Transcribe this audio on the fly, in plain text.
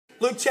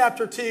Luke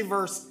chapter 2,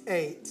 verse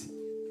 8.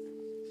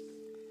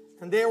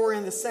 And there were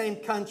in the same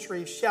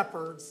country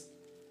shepherds,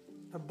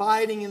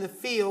 abiding in the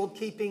field,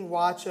 keeping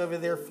watch over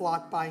their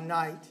flock by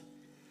night.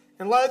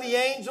 And lo, the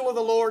angel of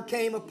the Lord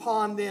came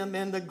upon them,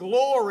 and the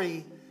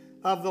glory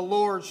of the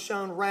Lord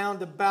shone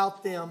round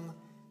about them,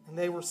 and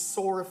they were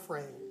sore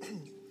afraid.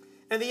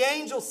 And the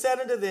angel said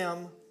unto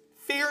them,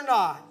 Fear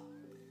not,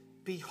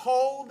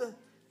 behold,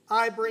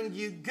 I bring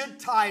you good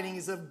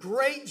tidings of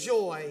great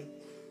joy,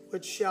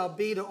 which shall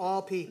be to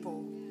all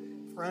people.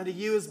 For unto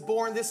you is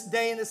born this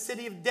day in the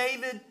city of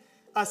David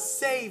a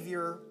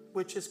Savior,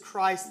 which is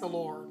Christ the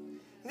Lord.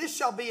 And this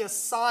shall be a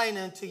sign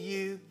unto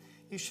you.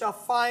 You shall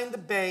find the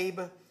babe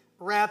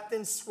wrapped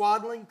in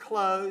swaddling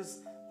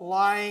clothes,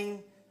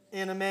 lying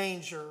in a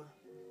manger.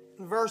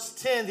 In verse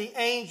 10, the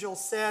angel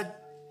said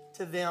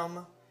to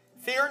them,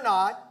 Fear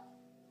not,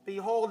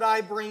 behold,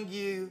 I bring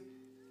you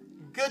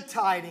good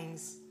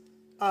tidings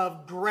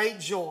of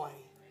great joy,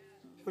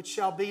 which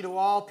shall be to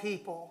all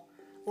people.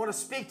 I want to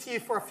speak to you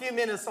for a few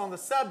minutes on the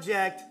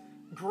subject,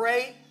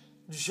 great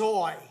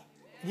joy.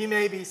 You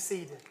may be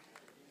seated.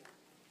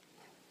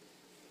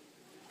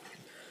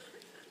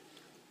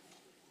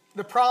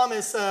 The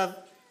promise of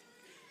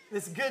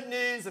this good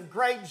news of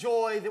great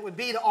joy that would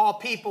be to all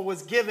people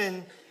was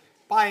given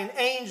by an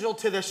angel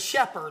to the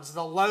shepherds,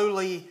 the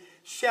lowly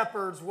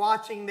shepherds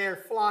watching their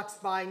flocks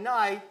by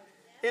night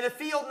in a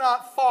field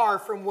not far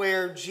from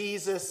where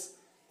Jesus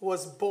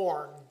was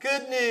born.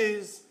 Good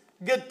news,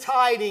 good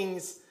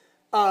tidings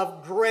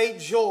of great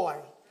joy.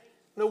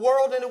 The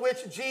world into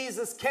which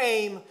Jesus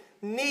came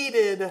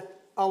needed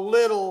a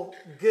little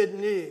good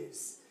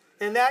news.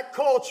 In that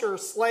culture,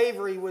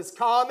 slavery was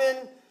common,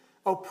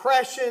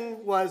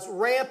 oppression was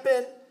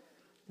rampant,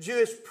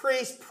 Jewish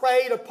priests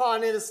preyed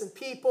upon innocent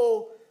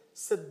people,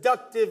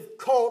 seductive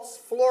cults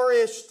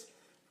flourished,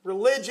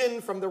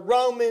 religion from the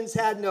Romans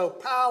had no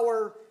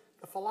power,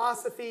 the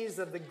philosophies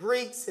of the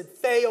Greeks had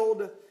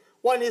failed.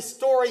 One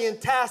historian,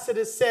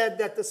 Tacitus, said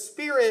that the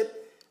spirit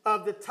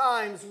of the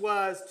times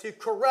was to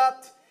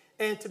corrupt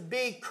and to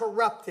be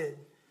corrupted.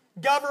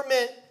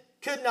 Government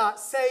could not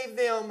save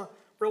them.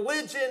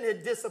 Religion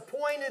had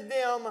disappointed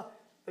them.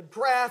 The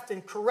graft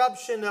and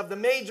corruption of the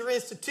major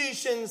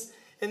institutions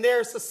in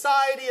their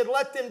society had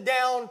let them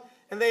down,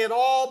 and they had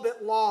all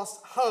but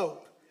lost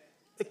hope.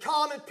 The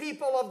common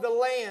people of the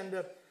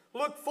land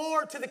looked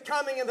forward to the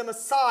coming of the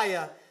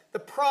Messiah, the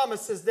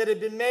promises that had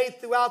been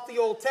made throughout the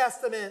Old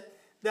Testament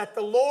that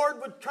the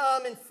Lord would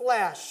come in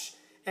flesh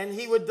and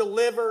he would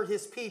deliver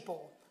his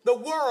people. The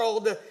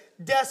world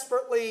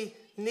desperately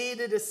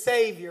needed a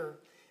Savior.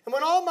 And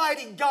when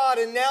Almighty God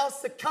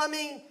announced the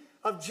coming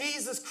of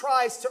Jesus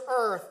Christ to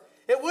earth,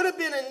 it would have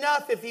been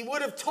enough if he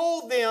would have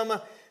told them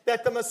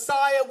that the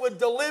Messiah would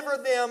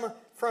deliver them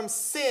from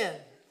sin.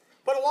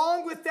 But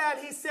along with that,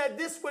 he said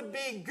this would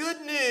be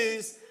good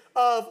news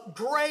of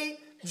great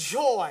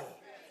joy.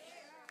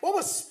 What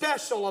was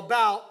special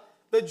about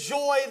the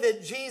joy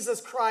that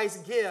Jesus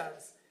Christ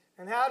gives?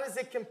 And how does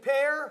it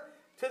compare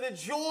to the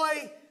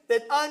joy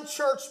that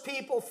unchurched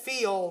people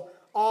feel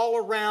all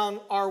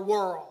around our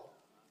world?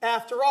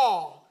 After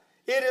all,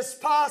 it is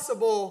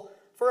possible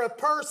for a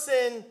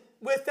person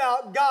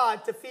without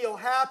God to feel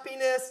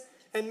happiness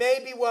and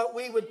maybe what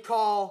we would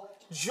call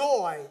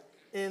joy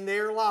in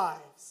their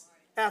lives.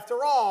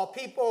 After all,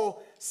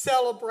 people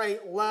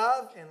celebrate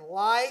love and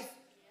life.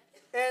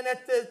 And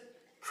at the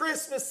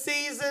Christmas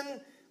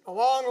season, the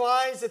long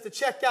lines at the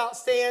checkout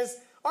stands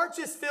aren't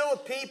just filled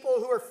with people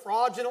who are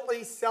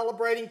fraudulently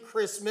celebrating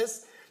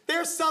Christmas.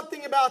 There's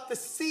something about the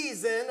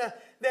season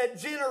that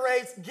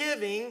generates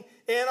giving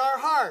in our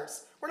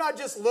hearts. We're not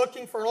just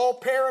looking for an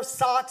old pair of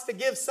socks to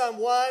give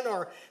someone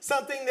or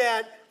something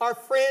that our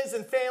friends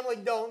and family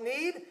don't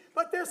need,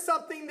 but there's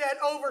something that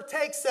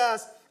overtakes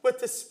us with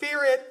the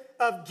spirit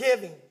of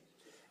giving.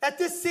 At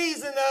this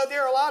season, though,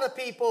 there are a lot of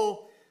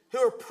people who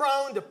are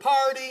prone to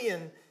party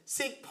and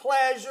seek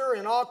pleasure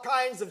and all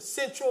kinds of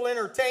sensual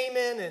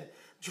entertainment and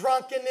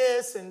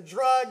drunkenness and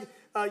drug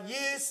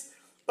use.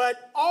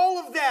 But all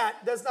of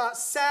that does not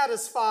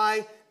satisfy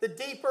the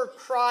deeper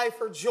cry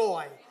for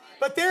joy.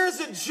 But there is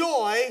a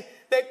joy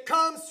that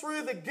comes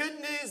through the good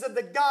news of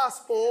the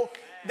gospel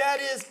that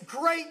is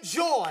great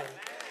joy.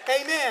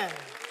 Amen.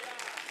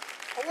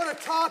 I want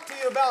to talk to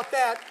you about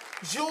that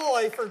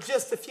joy for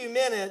just a few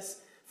minutes.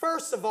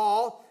 First of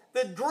all,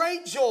 the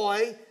great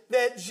joy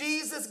that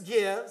Jesus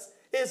gives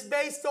is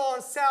based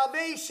on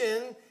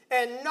salvation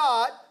and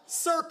not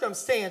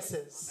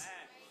circumstances.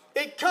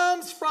 It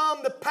comes from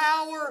the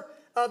power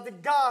of the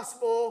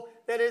gospel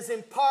that is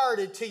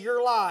imparted to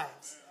your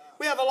lives.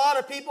 We have a lot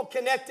of people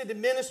connected to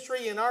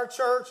ministry in our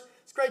church.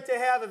 It's great to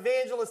have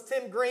evangelist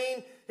Tim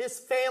Green, his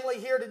family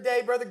here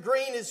today. Brother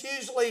Green is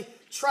usually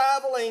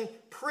traveling,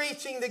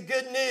 preaching the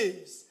good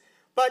news.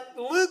 But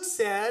Luke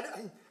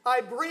said,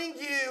 I bring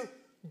you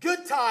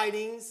good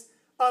tidings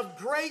of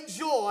great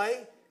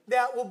joy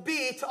that will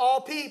be to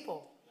all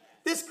people.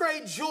 This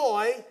great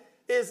joy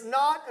is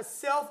not a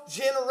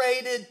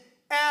self-generated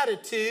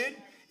attitude.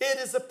 It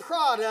is a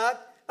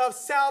product of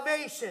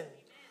salvation.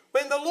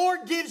 When the Lord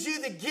gives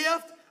you the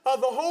gift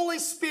of the Holy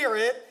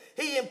Spirit,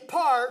 He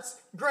imparts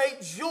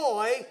great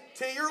joy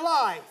to your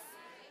life.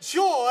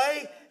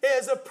 Joy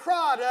is a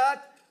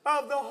product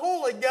of the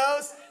Holy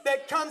Ghost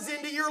that comes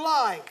into your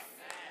life.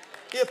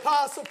 The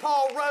Apostle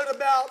Paul wrote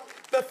about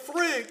the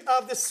fruit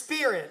of the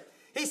Spirit.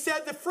 He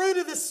said the fruit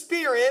of the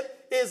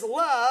Spirit is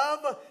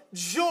love,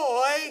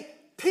 joy,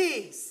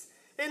 peace.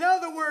 In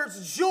other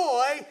words,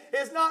 joy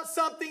is not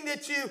something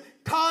that you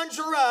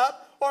conjure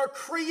up or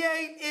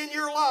create in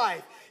your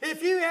life.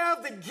 If you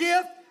have the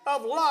gift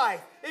of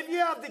life, if you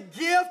have the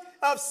gift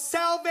of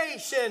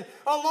salvation,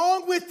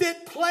 along with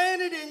it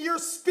planted in your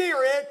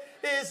spirit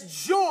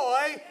is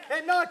joy,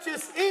 and not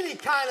just any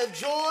kind of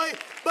joy,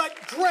 but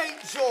great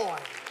joy.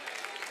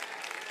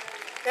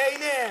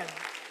 Amen.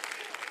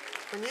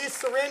 When you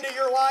surrender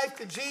your life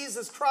to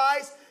Jesus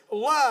Christ,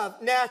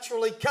 love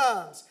naturally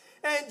comes,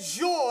 and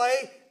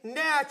joy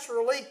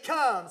naturally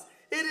comes.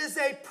 It is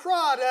a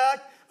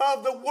product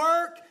of the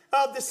work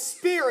of the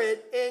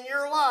Spirit in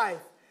your life.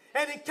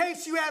 And in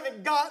case you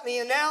haven't gotten the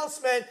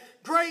announcement,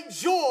 great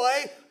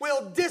joy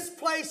will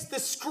displace the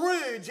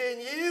Scrooge in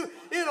you.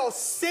 It'll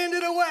send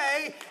it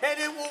away, and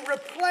it will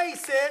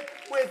replace it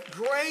with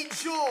great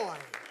joy.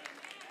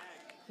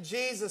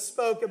 Jesus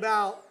spoke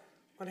about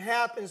what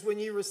happens when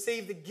you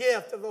receive the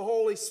gift of the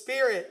Holy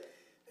Spirit.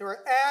 They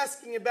were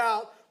asking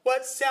about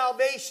what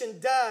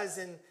salvation does.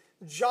 In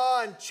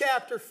John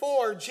chapter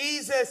 4,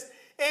 Jesus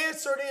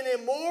answered an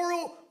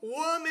immoral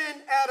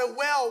woman at a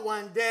well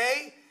one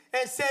day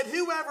and said,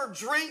 "Whoever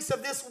drinks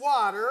of this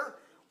water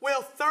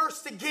will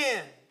thirst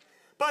again.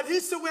 But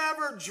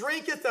whosoever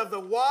drinketh of the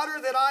water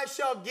that I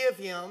shall give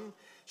him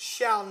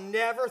shall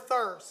never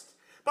thirst.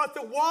 But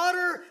the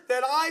water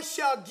that I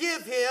shall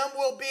give him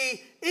will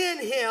be in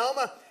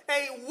him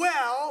a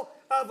well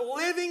of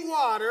living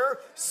water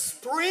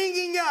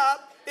springing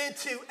up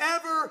into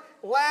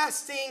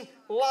everlasting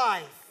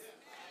life."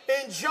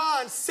 In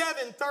John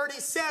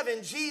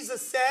 7:37,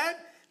 Jesus said,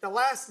 the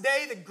last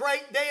day, the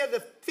great day of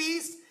the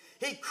feast,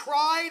 He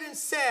cried and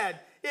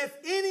said, "If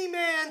any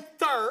man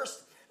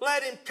thirst,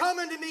 let him come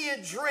unto me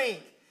and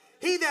drink.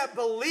 He that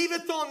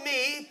believeth on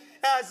me,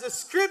 as the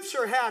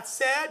scripture hath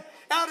said,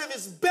 out of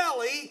his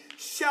belly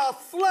shall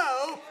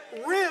flow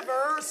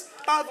rivers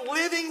of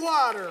living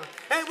water."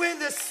 And when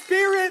the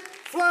Spirit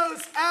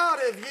flows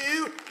out of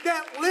you,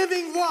 that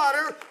living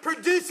water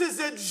produces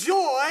a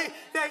joy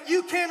that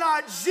you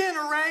cannot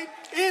generate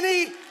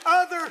any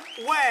other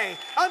way.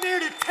 I'm here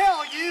to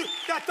tell you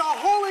that the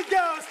Holy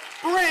Ghost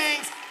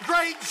brings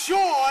great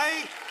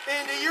joy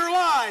into your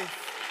life.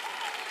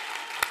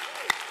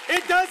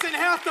 It doesn't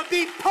have to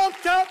be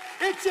pumped up.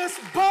 It just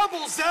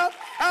bubbles up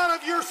out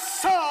of your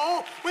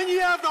soul when you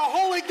have the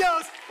Holy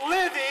Ghost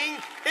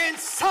living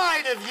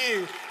inside of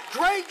you.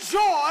 Great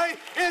joy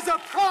is a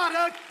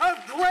product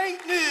of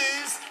great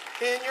news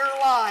in your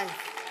life.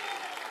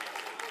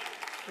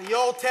 The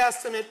Old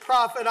Testament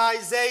prophet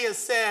Isaiah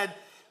said,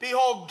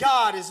 "Behold,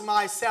 God is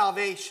my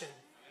salvation.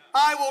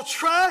 I will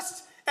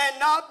trust and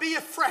not be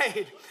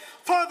afraid.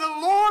 For the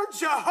Lord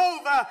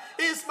Jehovah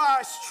is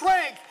my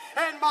strength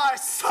and my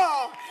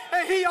song,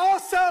 and He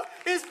also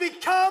is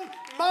become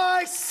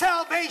my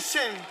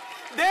salvation.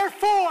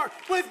 Therefore,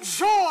 with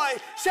joy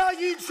shall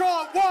you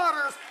draw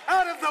waters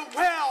out of the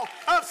well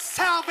of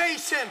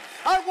salvation."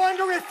 I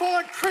wonder if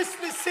on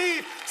Christmas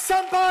Eve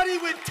somebody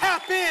would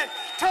tap in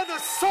to the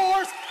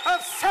source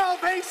of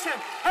salvation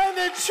and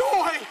the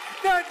joy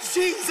that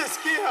Jesus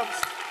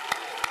gives.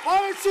 Why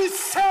don't you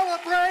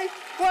celebrate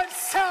what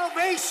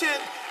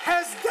salvation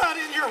has done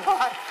in your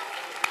life?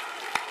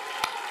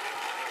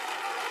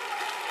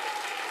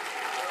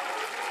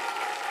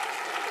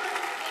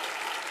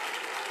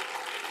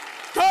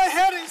 Go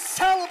ahead and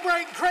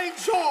celebrate great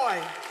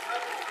joy.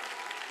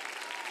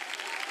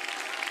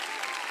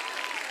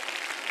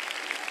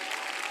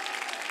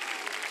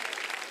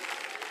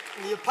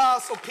 The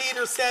Apostle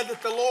Peter said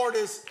that the Lord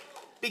has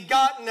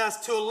begotten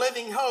us to a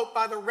living hope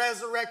by the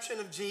resurrection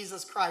of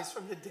Jesus Christ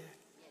from the dead.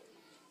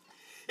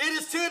 It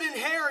is to an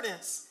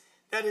inheritance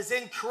that is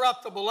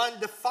incorruptible,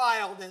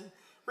 undefiled, and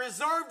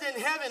reserved in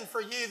heaven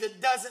for you,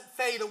 that doesn't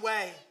fade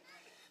away.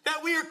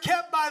 That we are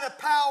kept by the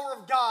power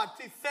of God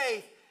through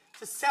faith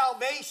to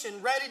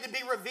salvation, ready to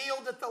be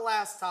revealed at the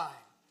last time.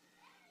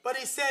 But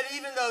he said,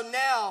 even though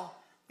now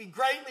we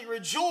greatly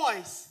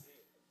rejoice,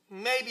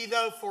 maybe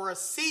though for a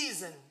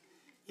season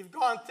you've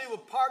gone through a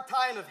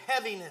part-time of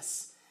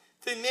heaviness,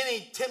 through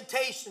many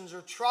temptations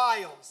or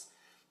trials,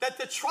 that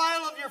the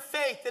trial of your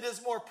faith that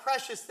is more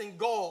precious than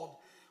gold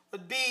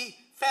would be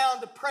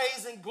found to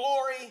praise and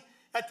glory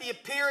at the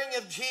appearing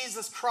of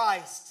Jesus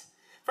Christ.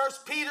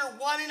 1 Peter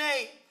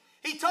 1:8,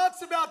 he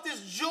talks about this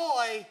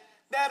joy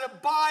that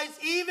abides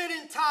even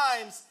in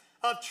times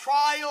of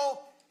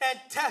trial and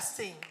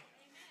testing.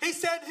 He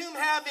said, "Whom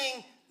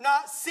having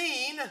not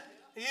seen,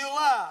 you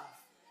love,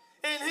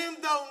 in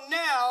whom though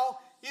now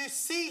you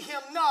see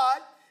him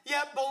not,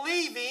 yet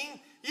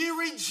believing, you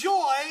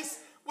rejoice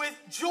with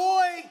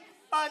joy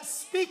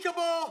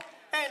unspeakable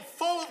and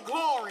full of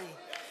glory."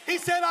 He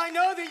said, "I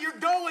know that you're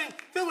going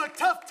through a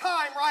tough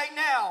time right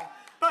now,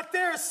 but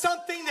there is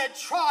something that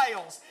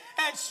trials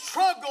and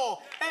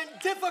struggle and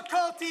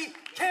difficulty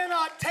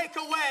cannot take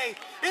away.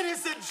 It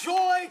is the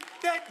joy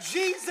that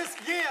Jesus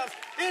gives.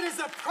 It is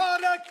a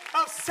product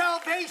of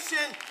salvation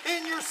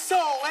in your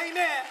soul.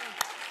 Amen.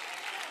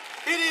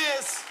 It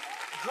is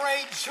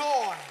great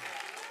joy.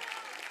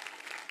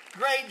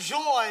 Great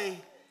joy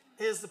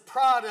is the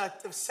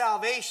product of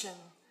salvation.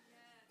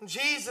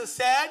 Jesus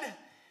said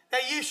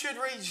that you should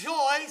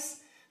rejoice,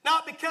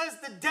 not because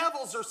the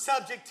devils are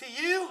subject to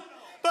you,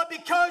 but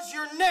because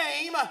your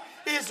name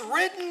is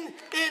written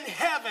in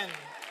heaven.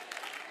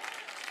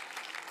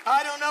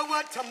 I don't know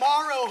what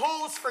tomorrow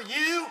holds for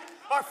you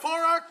or for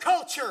our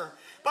culture,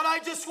 but I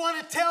just want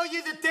to tell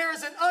you that there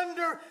is an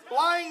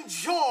underlying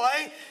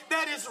joy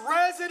that is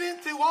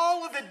resident through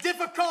all of the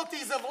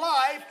difficulties of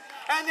life,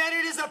 and that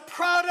it is a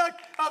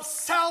product of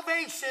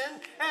salvation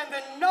and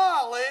the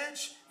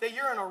knowledge that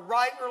you're in a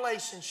right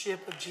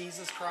relationship with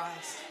Jesus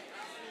Christ.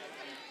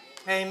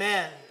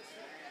 Amen.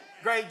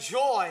 Great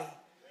joy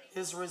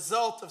is a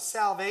result of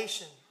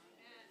salvation.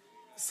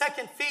 The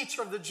second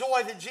feature of the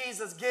joy that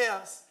Jesus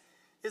gives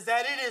is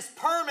that it is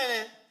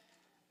permanent,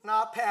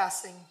 not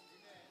passing.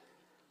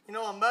 You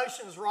know,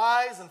 emotions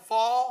rise and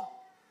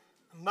fall.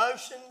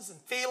 Emotions and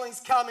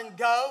feelings come and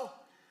go.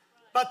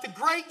 But the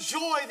great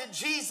joy that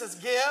Jesus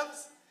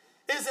gives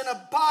is an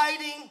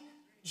abiding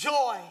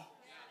joy.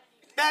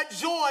 That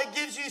joy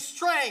gives you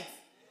strength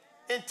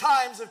in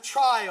times of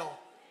trial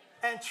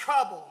and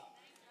trouble.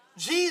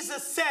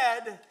 Jesus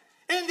said,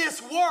 in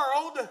this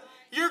world,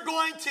 you're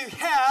going to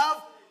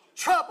have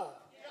trouble.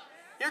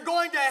 You're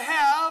going to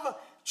have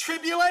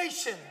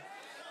tribulation.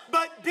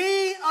 But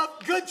be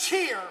of good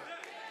cheer.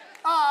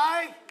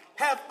 I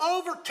have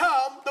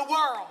overcome the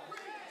world.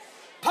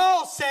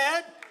 Paul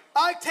said,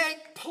 I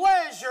take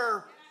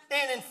pleasure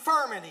in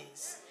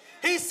infirmities.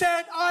 He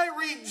said, I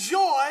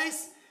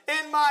rejoice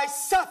in my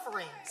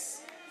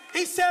sufferings.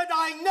 He said,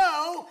 I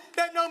know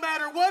that no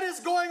matter what is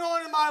going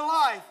on in my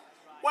life,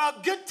 while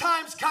good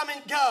times come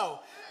and go,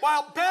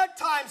 while bad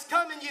times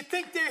come and you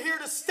think they're here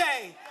to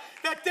stay,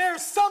 that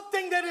there's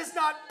something that is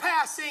not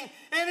passing,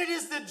 and it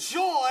is the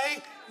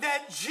joy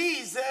that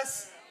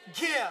Jesus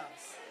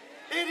gives.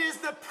 It is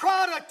the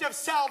product of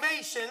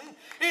salvation.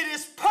 It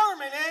is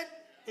permanent.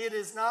 It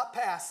is not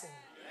passing.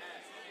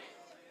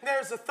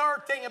 There's a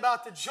third thing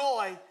about the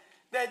joy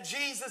that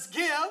Jesus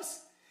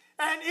gives,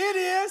 and it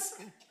is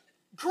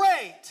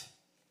great.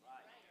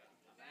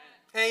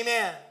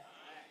 Amen.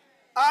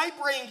 I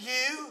bring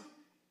you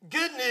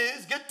good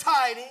news, good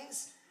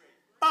tidings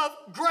of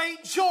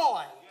great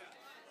joy.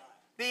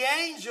 The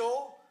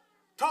angel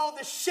told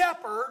the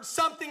shepherd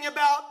something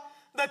about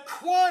the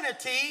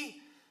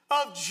quantity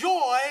of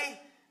joy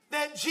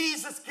that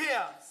Jesus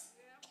gives.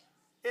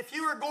 If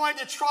you were going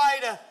to try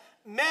to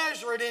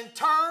measure it in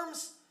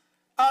terms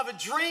of a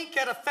drink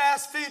at a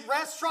fast food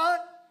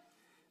restaurant,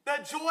 the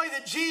joy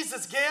that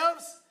Jesus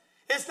gives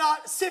is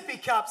not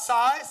sippy cup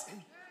size.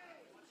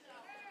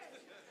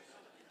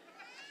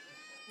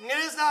 It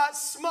is not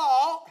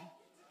small,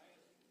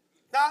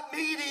 not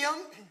medium,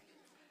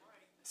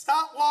 it's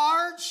not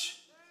large,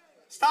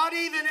 it's not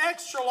even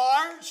extra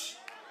large,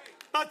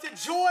 but the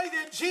joy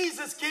that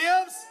Jesus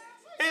gives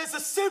is a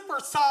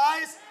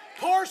supersized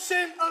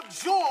portion of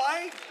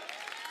joy.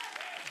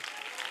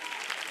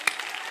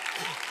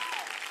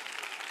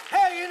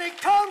 Hey, and it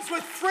comes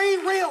with free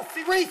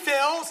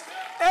refills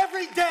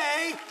every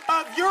day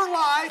of your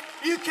life.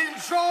 You can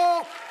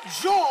draw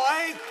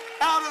joy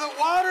out of the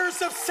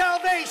waters of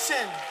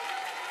salvation.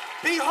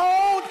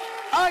 Behold,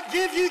 I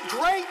give you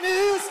great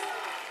news,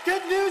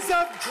 good news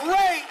of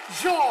great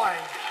joy.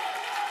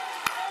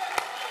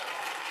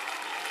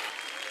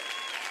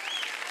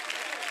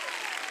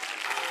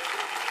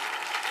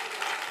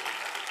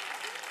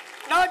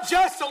 Not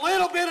just a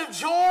little bit of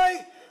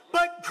joy,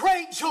 but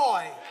great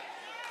joy.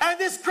 And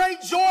this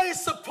great joy is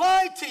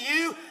supplied to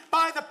you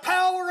by the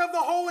power of the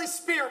Holy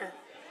Spirit.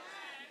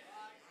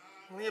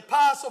 When the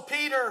Apostle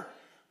Peter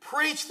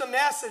preached the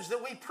message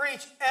that we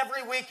preach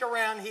every week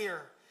around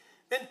here,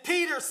 then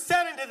Peter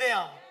said unto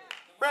them,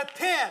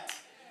 repent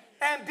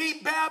and be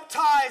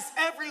baptized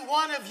every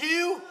one of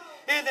you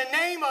in the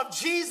name of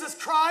Jesus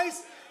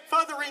Christ for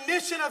the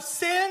remission of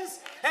sins,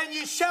 and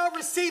you shall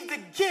receive the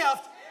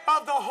gift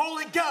of the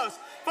Holy Ghost.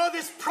 For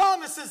this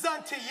promise is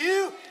unto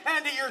you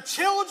and to your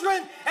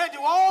children and to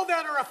all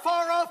that are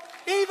afar off,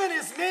 even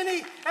as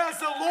many as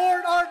the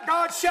Lord our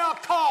God shall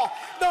call.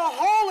 The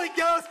Holy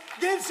Ghost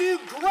gives you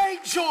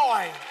great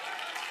joy.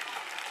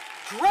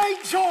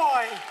 Great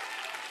joy.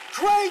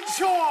 Great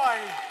joy.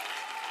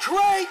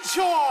 Great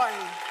joy.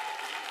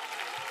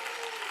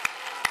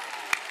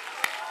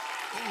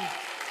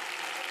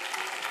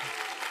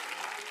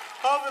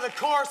 Over the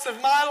course of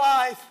my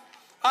life,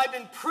 I've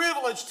been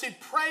privileged to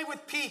pray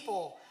with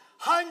people,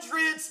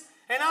 hundreds,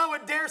 and I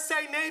would dare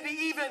say maybe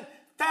even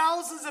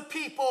thousands of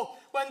people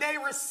when they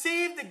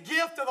received the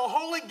gift of the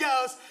Holy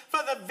Ghost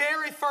for the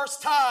very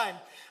first time.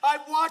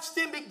 I've watched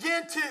them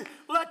begin to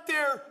let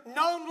their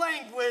known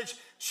language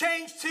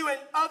change to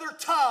another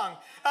tongue,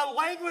 a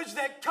language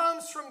that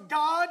comes from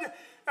God,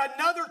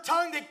 another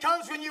tongue that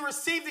comes when you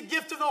receive the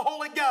gift of the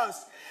Holy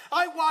Ghost.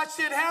 I watched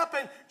it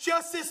happen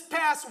just this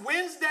past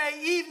Wednesday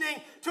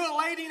evening to a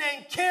lady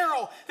named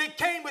Carol that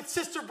came with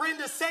Sister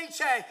Brenda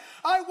Seche.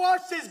 I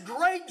watched this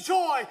great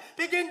joy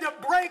begin to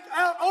break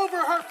out over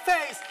her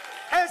face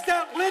as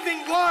that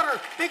living water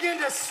began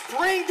to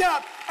spring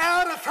up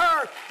out of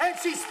her, and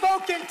she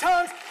spoke in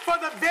tongues for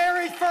the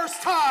very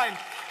first time.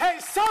 Hey,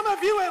 some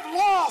of you have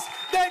lost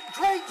that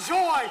great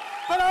joy,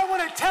 but I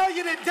want to tell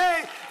you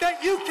today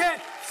that you can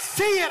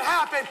see it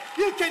happen.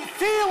 You can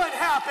feel it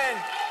happen.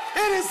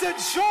 It is the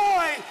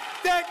joy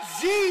that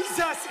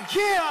Jesus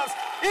gives.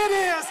 It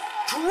is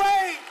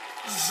great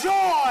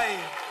joy.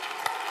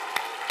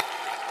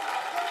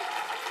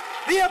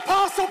 The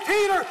Apostle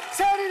Peter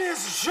said it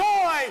is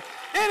joy,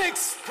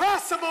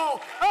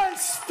 inexpressible,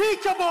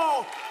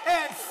 unspeakable,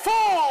 and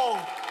full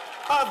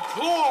of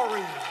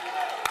glory.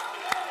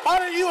 Why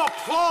don't you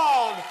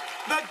applaud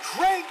the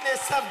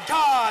greatness of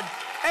God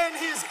and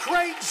his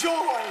great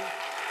joy?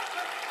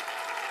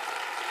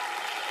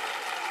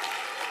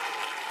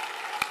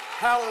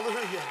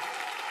 Hallelujah.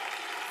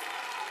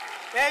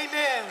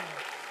 Amen.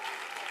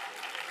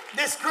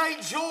 This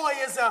great joy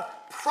is a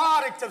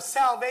product of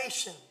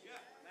salvation.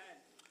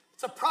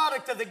 It's a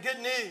product of the good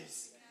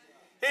news.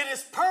 It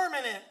is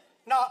permanent,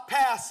 not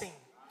passing.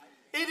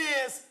 It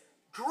is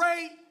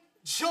great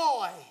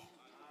joy.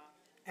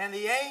 And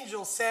the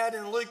angel said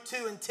in Luke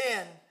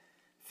 2:10,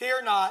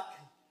 "Fear not,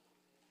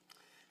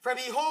 for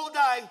behold,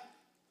 I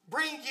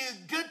bring you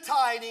good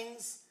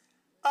tidings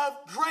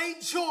of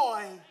great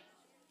joy,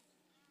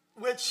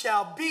 which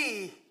shall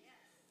be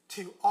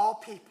to all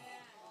people."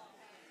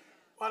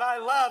 What I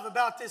love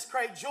about this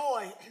great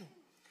joy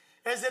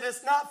is that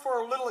it's not for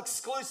a little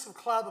exclusive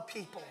club of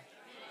people.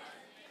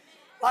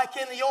 Like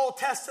in the Old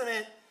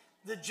Testament,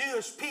 the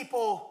Jewish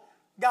people,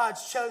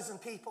 God's chosen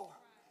people.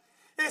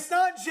 It's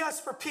not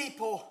just for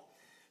people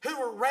who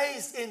were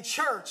raised in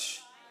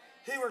church,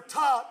 who were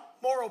taught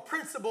moral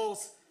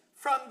principles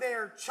from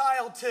their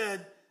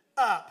childhood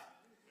up.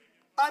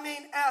 I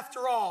mean,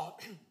 after all,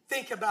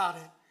 think about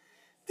it.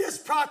 This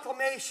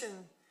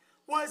proclamation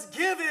was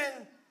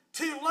given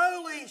to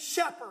lowly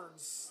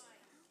shepherds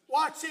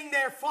watching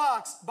their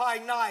flocks by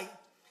night.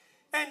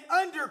 An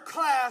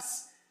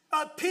underclass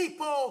of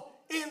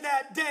people in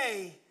that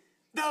day,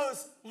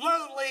 those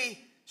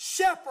lowly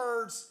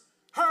shepherds,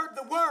 heard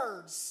the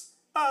words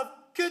of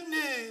good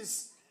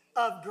news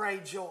of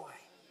great joy.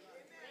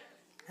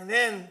 And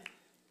then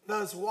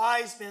those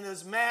wise men,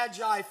 those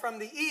magi from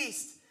the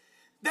east,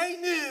 they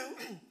knew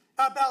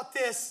about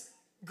this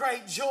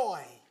great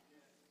joy.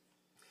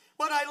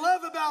 What I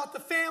love about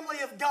the family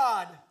of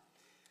God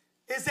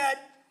is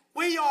that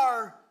we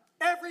are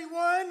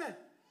everyone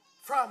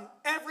from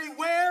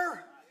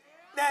everywhere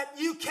that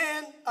you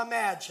can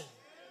imagine.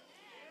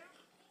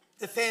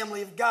 The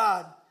family of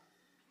God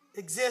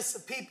exists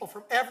of people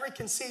from every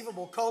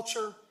conceivable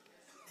culture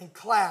and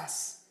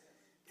class.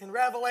 In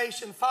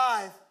Revelation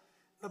 5,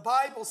 the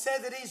Bible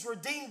said that he's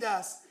redeemed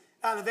us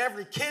out of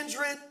every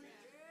kindred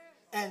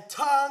and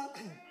tongue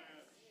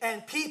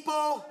and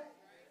people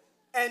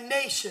and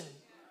nation.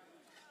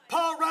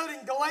 Paul wrote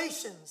in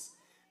Galatians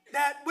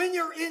that when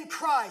you're in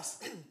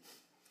Christ,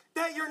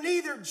 that you're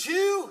neither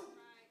Jew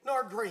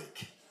nor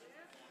Greek.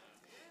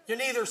 You're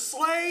neither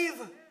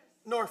slave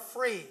nor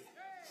free.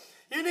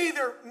 You're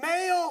neither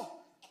male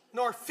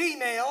nor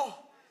female.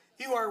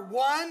 You are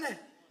one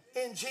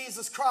in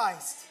Jesus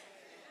Christ.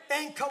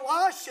 In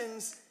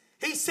Colossians,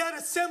 he said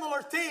a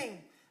similar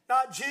thing.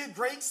 Not Jew,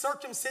 Greek,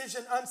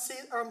 circumcision,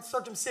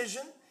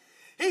 uncircumcision.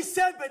 He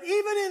said, but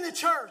even in the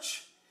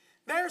church,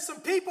 there are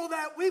some people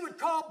that we would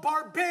call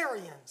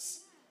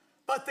barbarians.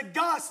 But the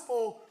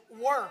gospel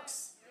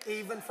works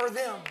even for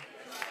them.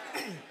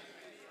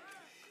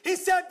 He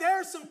said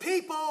there are some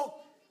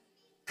people,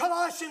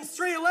 Colossians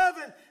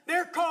 3:11,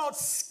 they're called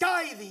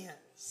Scythians.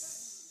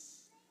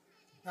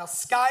 Now,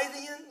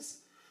 Scythians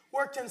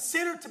were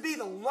considered to be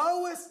the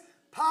lowest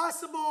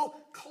possible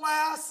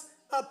class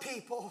of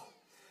people.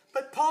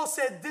 But Paul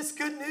said this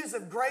good news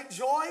of great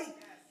joy,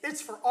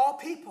 it's for all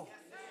people.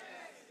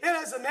 It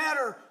doesn't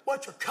matter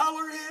what your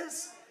color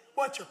is,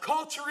 what your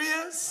culture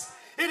is.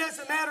 It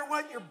doesn't matter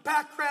what your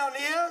background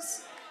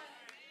is.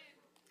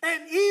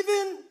 And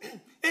even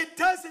it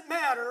doesn't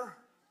matter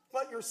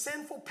what your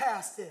sinful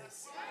past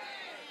is.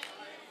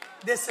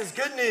 This is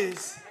good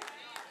news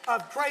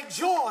of great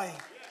joy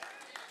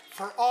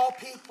for all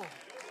people.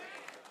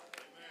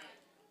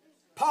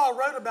 Paul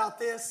wrote about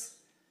this,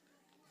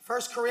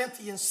 1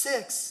 Corinthians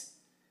 6.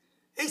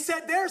 He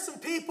said there are some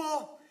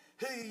people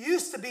who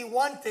used to be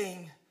one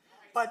thing,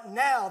 but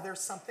now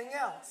there's something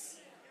else.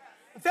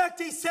 In fact,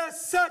 he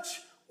says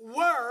such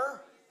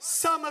were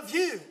some of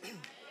you.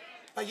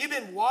 Now, you've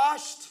been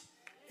washed,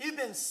 you've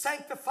been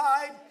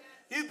sanctified,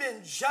 you've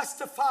been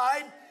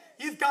justified,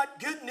 you've got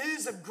good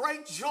news of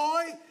great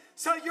joy,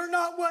 so you're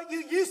not what you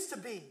used to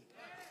be.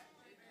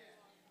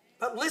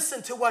 But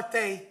listen to what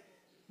they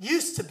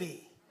used to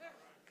be.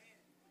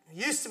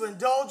 You used to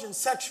indulge in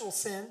sexual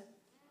sin.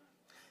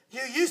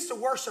 You used to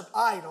worship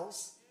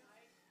idols.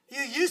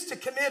 You used to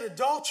commit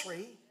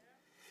adultery.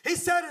 He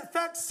said, in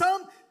fact,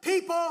 some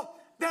people,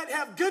 that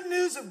have good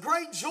news of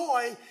great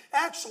joy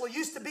actually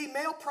used to be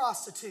male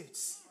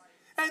prostitutes.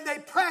 And they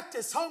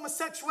practiced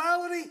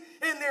homosexuality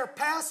in their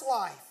past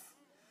life.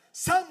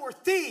 Some were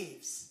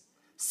thieves.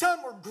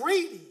 Some were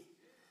greedy.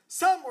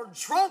 Some were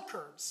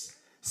drunkards.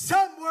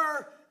 Some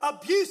were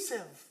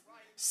abusive.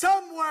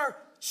 Some were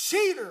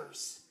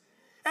cheaters.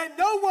 And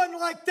no one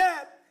like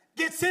that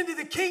gets into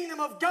the kingdom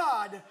of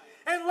God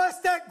unless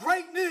that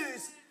great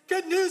news,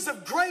 good news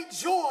of great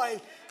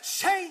joy,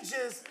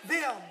 changes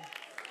them.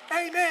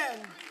 Amen.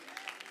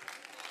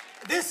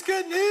 This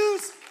good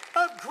news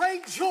of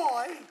great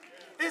joy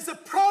is a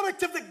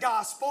product of the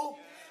gospel.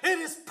 It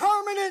is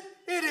permanent.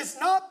 It is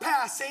not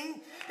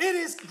passing. It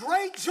is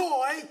great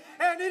joy,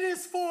 and it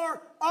is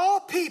for all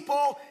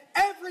people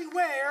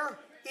everywhere,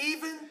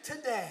 even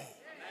today.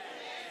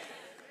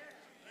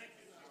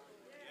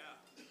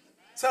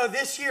 So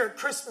this year at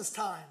Christmas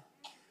time,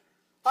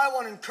 I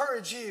want to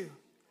encourage you.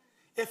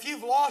 If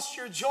you've lost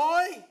your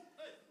joy,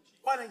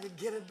 why don't you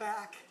get it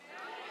back?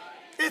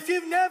 If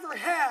you've never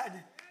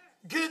had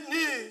good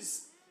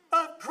news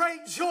of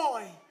great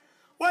joy,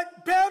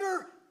 what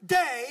better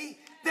day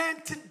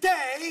than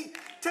today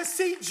to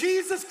see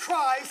Jesus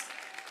Christ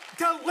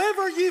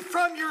deliver you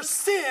from your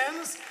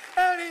sins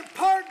and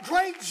impart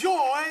great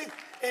joy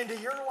into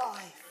your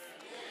life?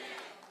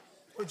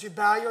 Would you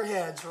bow your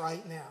heads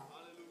right now?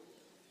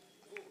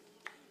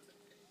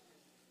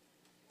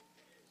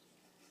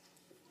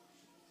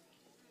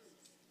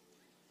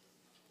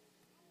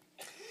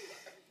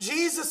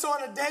 Jesus,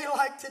 on a day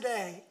like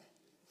today,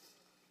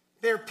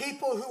 there are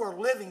people who are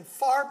living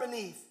far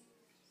beneath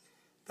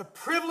the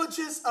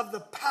privileges of the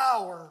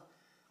power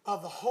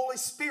of the Holy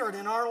Spirit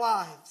in our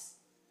lives.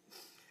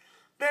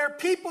 There are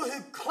people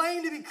who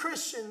claim to be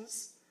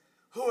Christians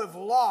who have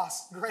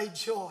lost great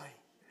joy.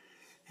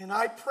 And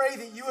I pray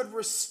that you would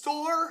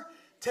restore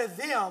to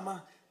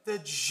them the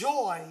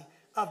joy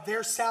of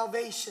their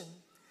salvation.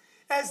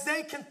 As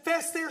they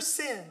confess their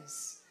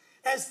sins,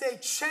 as they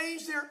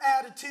change their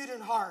attitude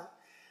and heart,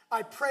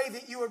 I pray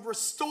that you would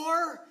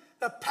restore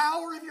the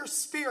power of your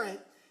Spirit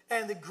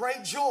and the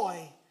great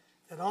joy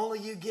that only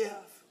you give.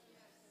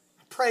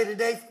 I pray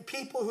today for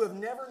people who have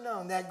never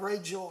known that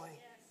great joy.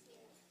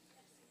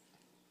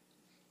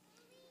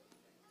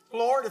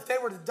 Lord, if they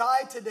were to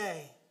die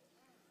today,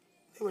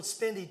 they would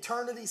spend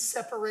eternity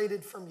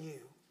separated from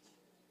you.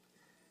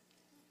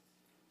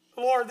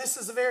 Lord, this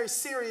is a very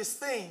serious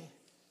thing,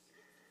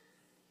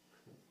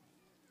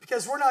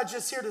 because we're not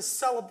just here to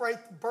celebrate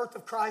the birth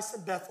of Christ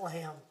in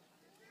Bethlehem.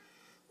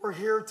 We're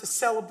here to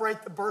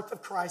celebrate the birth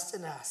of Christ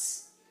in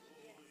us.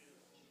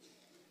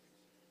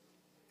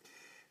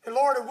 And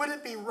Lord, would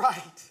it be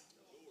right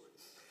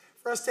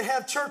for us to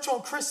have church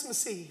on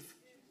Christmas Eve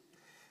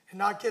and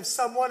not give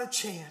someone a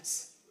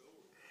chance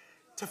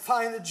to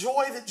find the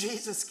joy that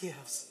Jesus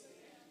gives?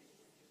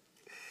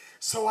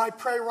 So I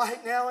pray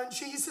right now in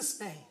Jesus'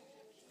 name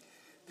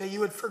that you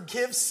would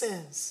forgive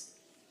sins,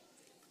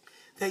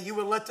 that you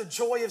would let the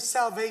joy of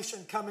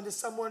salvation come into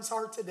someone's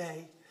heart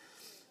today.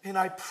 And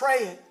I pray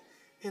it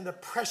in the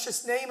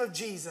precious name of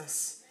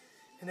Jesus.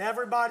 And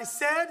everybody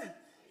said,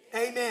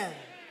 amen.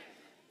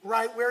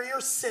 Right where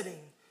you're sitting,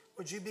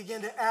 would you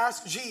begin to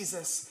ask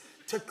Jesus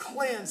to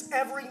cleanse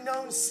every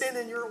known sin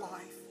in your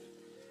life?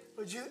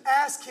 Would you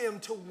ask him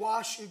to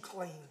wash you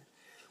clean?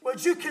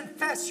 Would you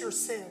confess your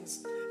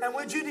sins? And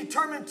would you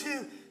determine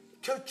to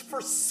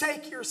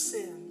forsake your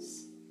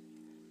sins?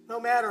 No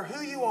matter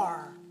who you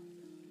are,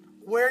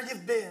 where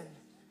you've been,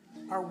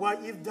 or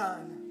what you've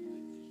done.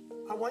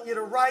 I want you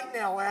to right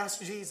now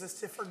ask Jesus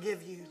to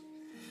forgive you.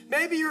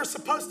 Maybe you're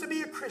supposed to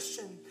be a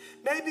Christian.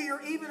 Maybe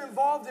you're even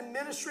involved in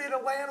ministry at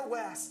Atlanta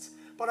West.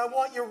 But I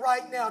want you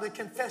right now to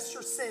confess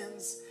your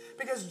sins,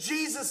 because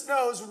Jesus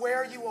knows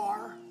where you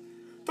are.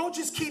 Don't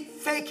just keep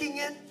faking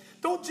it.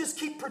 Don't just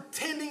keep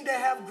pretending to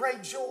have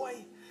great joy.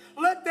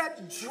 Let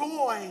that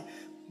joy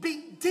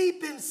be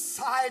deep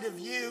inside of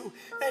you.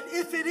 And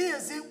if it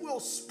is, it will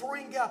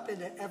spring up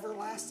into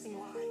everlasting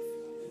life.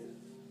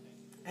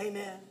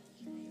 Amen.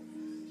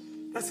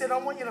 That's it. I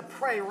want you to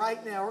pray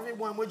right now.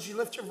 Everyone, would you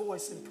lift your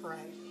voice and pray?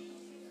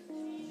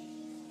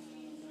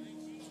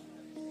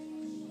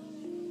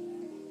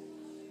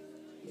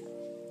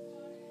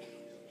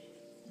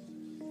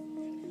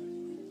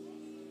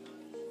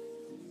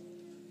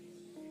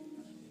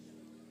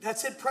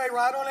 That's it. Pray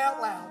right on out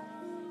loud.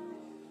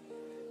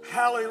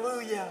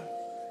 Hallelujah.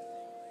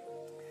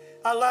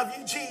 I love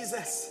you,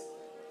 Jesus.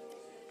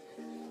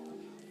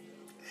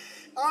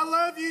 I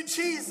love you,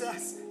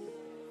 Jesus.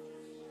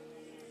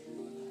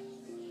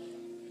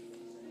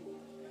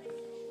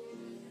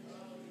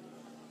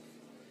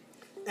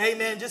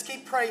 Amen. Just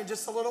keep praying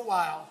just a little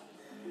while.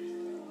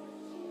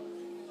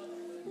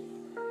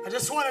 I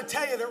just want to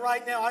tell you that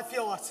right now I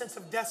feel a sense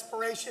of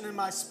desperation in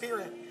my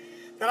spirit,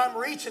 that I'm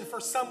reaching for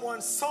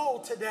someone's soul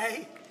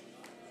today.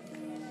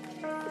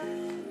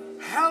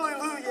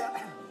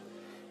 Hallelujah.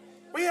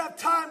 We have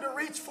time to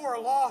reach for a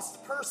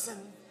lost person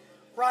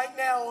right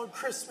now on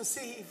Christmas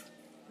Eve.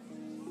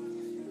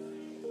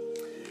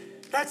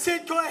 That's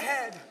it. Go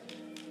ahead.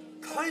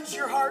 Cleanse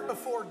your heart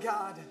before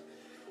God.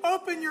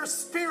 Open your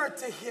spirit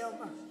to Him.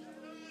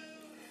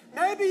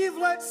 Maybe you've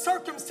let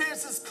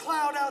circumstances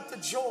cloud out the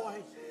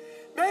joy.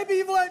 Maybe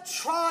you've let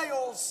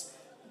trials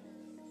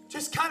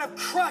just kind of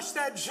crush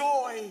that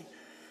joy.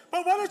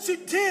 But why don't you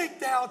dig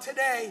now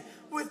today?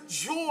 With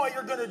joy,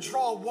 you're going to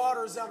draw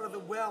waters out of the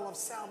well of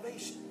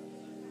salvation.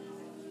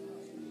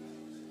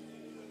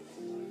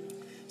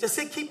 Just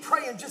keep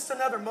praying just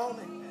another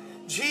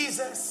moment.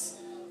 Jesus,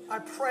 I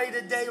pray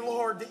today,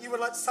 Lord, that you would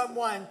let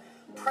someone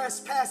press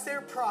past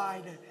their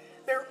pride,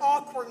 their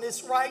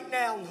awkwardness right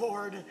now,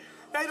 Lord.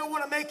 They don't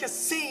want to make a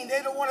scene.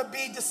 They don't want to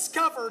be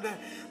discovered.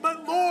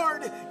 But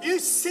Lord, you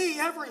see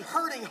every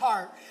hurting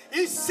heart.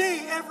 You see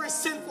every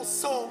sinful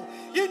soul.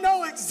 You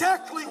know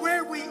exactly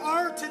where we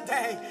are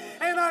today.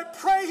 And I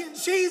pray in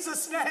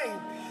Jesus' name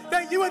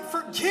that you would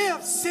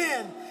forgive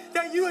sin,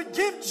 that you would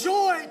give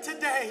joy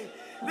today,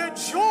 the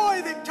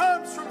joy that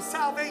comes from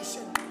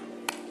salvation.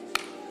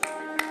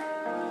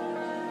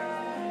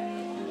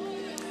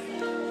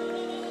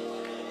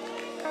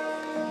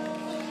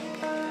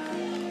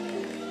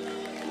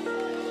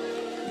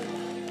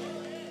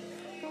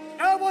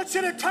 I want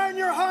you to turn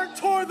your heart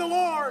toward the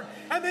Lord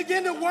and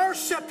begin to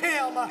worship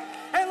Him.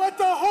 And let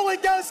the Holy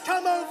Ghost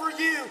come over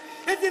you.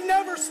 If you've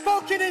never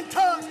spoken in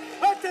tongues,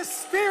 let the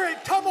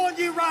Spirit come on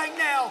you right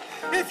now.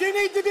 If you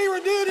need to be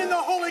renewed in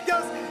the Holy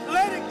Ghost,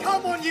 let it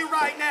come on you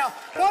right now.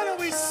 Why don't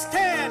we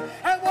stand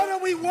and why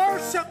don't we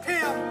worship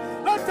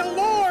Him? Let the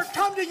Lord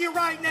come to you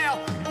right now,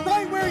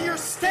 right where you're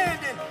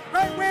standing,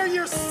 right where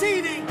you're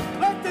seating.